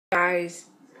Guys,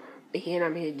 again,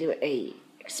 I'm here to do a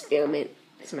experiment.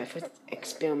 This is my first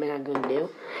experiment I'm going to do.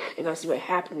 And I'll see what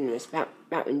happens in this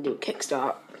Mountain Dew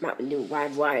Kickstart, Mountain Dew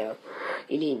Live Wire.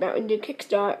 You need Mountain Dew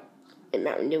Kickstart and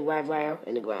Mountain Dew Live Wire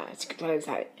in the glass. You can try this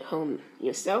at home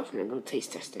yourself, and then go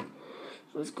taste test it.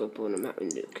 So let's go pour in the Mountain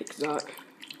Dew Kickstart.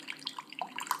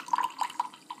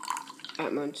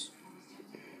 That much.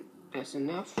 That's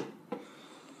enough.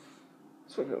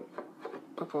 So go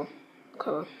purple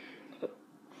color.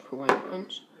 Hawaiian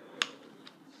Punch.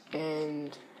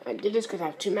 And I did this because I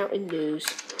have 2 Mountain Dews.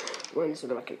 One's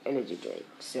sort of like an energy drink.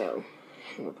 So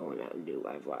I'm going to put Mountain Dew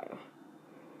Live Wire.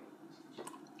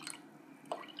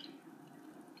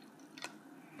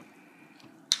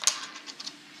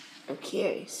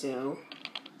 Okay, so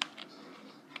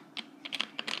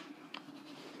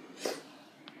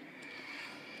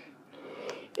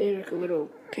there's like a little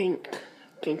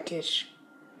pinkish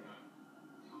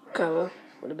color,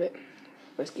 a little bit.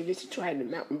 Let's give this a try. The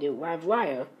Mountain Dew Live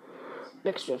Wire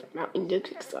mixed with Mountain Dew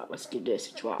Kickstart. Let's give this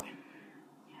a try.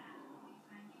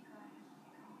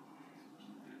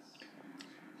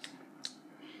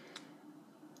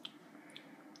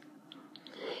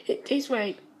 It tastes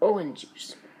like orange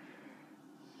juice.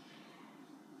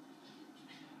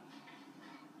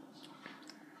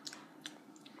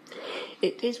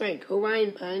 It tastes like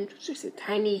Hawaiian Punch, just a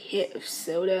tiny hit of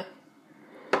soda.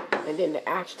 And then the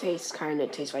aftertaste kind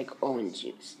of tastes like orange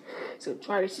juice. So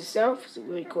try this yourself. It's a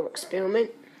really cool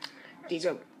experiment. These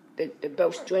are the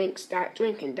both drinks. That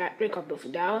drink and that drink are both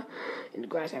 $1. And the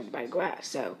glass, I have to buy the glass.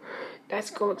 So that's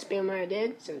a cool experiment I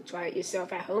did. So try it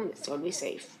yourself at home. It's totally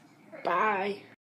safe. Bye.